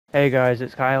Hey guys,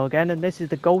 it's Kyle again, and this is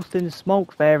the Ghost in the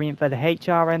Smoke variant for the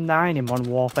HRM-9 in Modern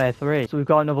Warfare 3. So we've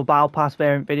got another Battle Pass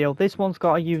variant video. This one's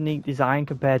got a unique design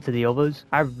compared to the others.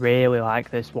 I really like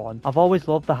this one. I've always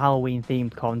loved the Halloween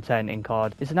themed content in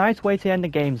COD. It's a nice way to end the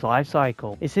game's life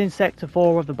cycle. It's in Sector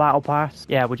 4 of the Battle Pass.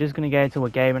 Yeah, we're just going to get into a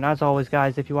game, and as always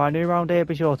guys, if you are new around here,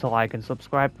 be sure to like and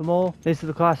subscribe for more. This is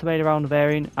the class I made around the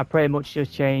variant. I pretty much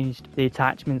just changed the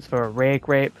attachments for a rear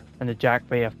grip and the jack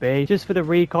VFB, just for the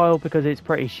recoil because it's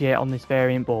pretty shit on this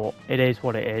variant, but it is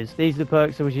what it is. These are the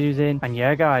perks I was using, and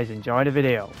yeah guys, enjoy the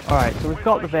video. Alright, so we've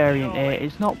got the variant here.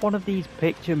 It's not one of these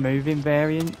picture moving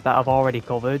variants that I've already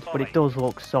covered, but it does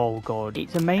look so good.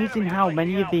 It's amazing how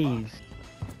many of these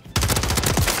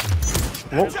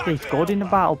look this good in the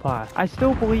Battle Pass. I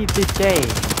still believe this game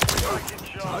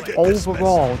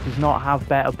overall does not have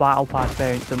better Battle Pass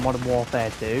variants than Modern Warfare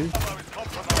 2.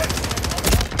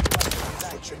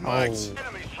 Oh.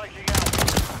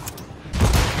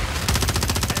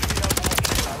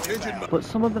 But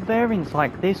some of the variants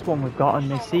like this one we've gotten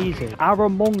this season are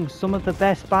among some of the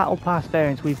best Battle Pass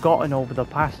variants we've gotten over the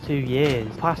past 2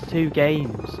 years, past 2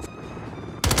 games.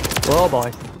 Oh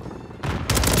boy.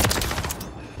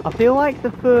 I feel like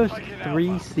the first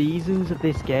 3 seasons of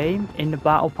this game in the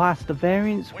Battle Pass, the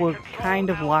variants were kind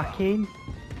of lacking.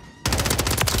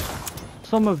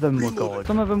 Some of them were good.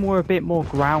 Some of them were a bit more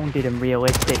grounded and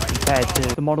realistic compared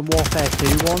to the Modern Warfare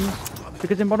 2 ones.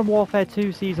 Because in Modern Warfare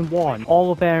 2 Season 1,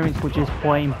 all the variants were just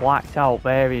plain blacked out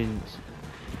variants.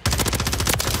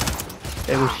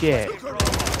 They were shit.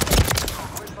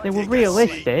 They were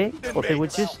realistic, but they were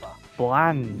just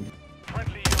bland.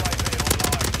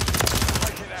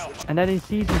 And then in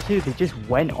Season 2, they just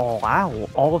went all out.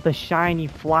 All of the shiny,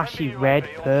 flashy red,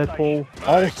 purple,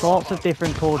 all sorts of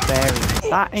different coloured variants.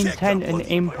 That Intent and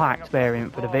Impact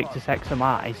variant for the Victus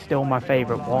XMR is still my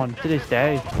favourite one to this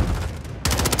day.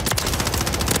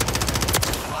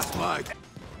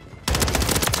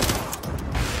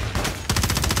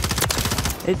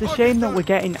 It's a shame that we're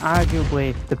getting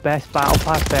arguably the best Battle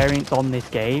Pass variants on this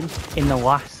game in the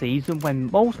last season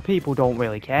when most people don't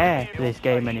really care for this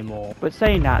game anymore. But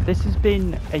saying that, this has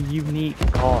been a unique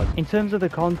COD in terms of the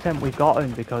content we've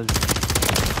gotten, because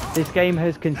this game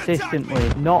has consistently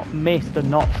not missed and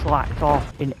not slacked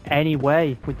off in any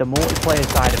way with the multiplayer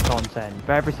side of content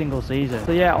for every single season.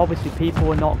 So yeah, obviously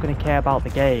people are not going to care about the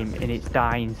game in its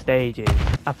dying stages.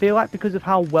 I feel like because of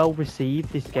how well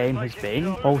received this game has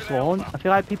been post-launch, I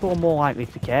feel like people are more likely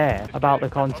to care about the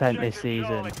content this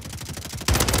season.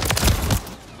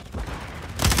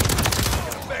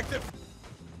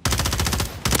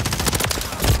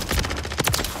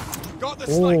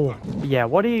 Oh, yeah,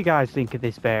 what do you guys think of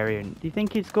this variant? Do you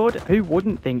think it's good? Who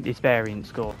wouldn't think this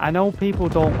variant's good? I know people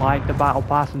don't like the Battle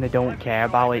Pass and they don't care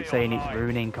about it, saying it's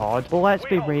ruining COD, but let's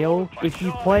be real, if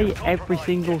you play every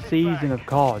single season of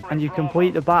COD and you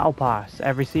complete the Battle Pass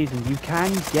every season, you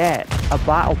can get a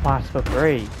Battle Pass for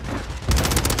free.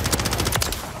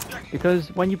 Because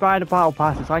when you buy the Battle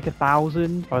Pass, it's like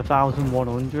 1,000 or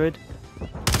 1,100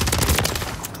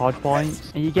 COD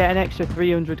points, and you get an extra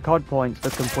 300 COD points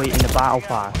for completing the Battle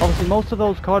Pass. Obviously most of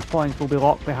those COD points will be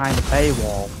locked behind a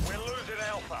paywall,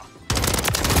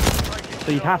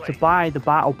 so you'd have to buy the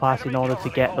Battle Pass in order to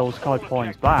get those COD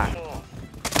points back.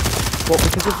 But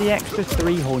because of the extra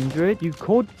 300, you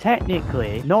could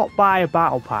technically not buy a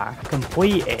Battle Pass,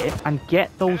 complete it, and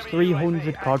get those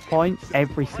 300 COD points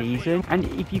every season. And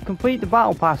if you complete the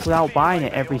Battle Pass without buying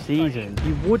it every season,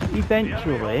 you would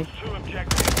eventually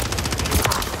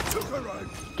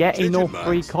get enough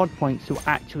free COD points to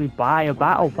actually buy a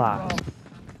Battle Pass.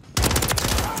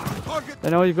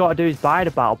 Then all you've got to do is buy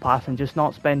the Battle Pass and just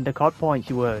not spend the COD points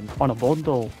you earn on a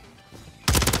bundle.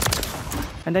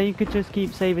 And then you could just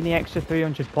keep saving the extra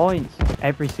 300 points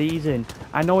every season.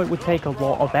 I know it would take a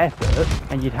lot of effort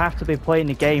and you'd have to be playing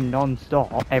the game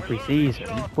non-stop every season,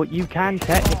 but you can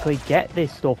technically get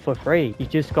this stuff for free. You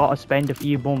just got to spend a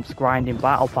few months grinding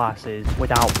Battle Passes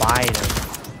without buying them.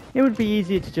 It would be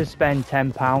easier to just spend £10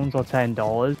 or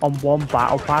 $10 on one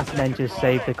Battle Pass and then just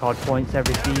save the COD points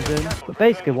every season. But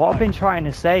basically what I've been trying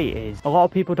to say is, a lot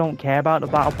of people don't care about the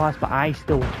Battle Pass, but I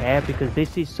still care because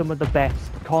this is some of the best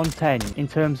content in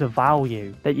terms of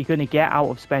value that you're going to get out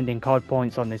of spending COD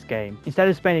points on this game. Instead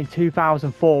of spending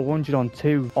 2,400 on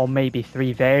 2 or maybe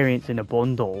 3 variants in a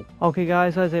bundle. Okay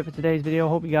guys, that's it for today's video.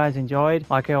 Hope you guys enjoyed.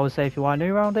 Like I always say, if you are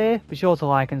new around here, be sure to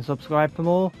like and subscribe for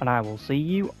more, and I will see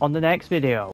you on the next video.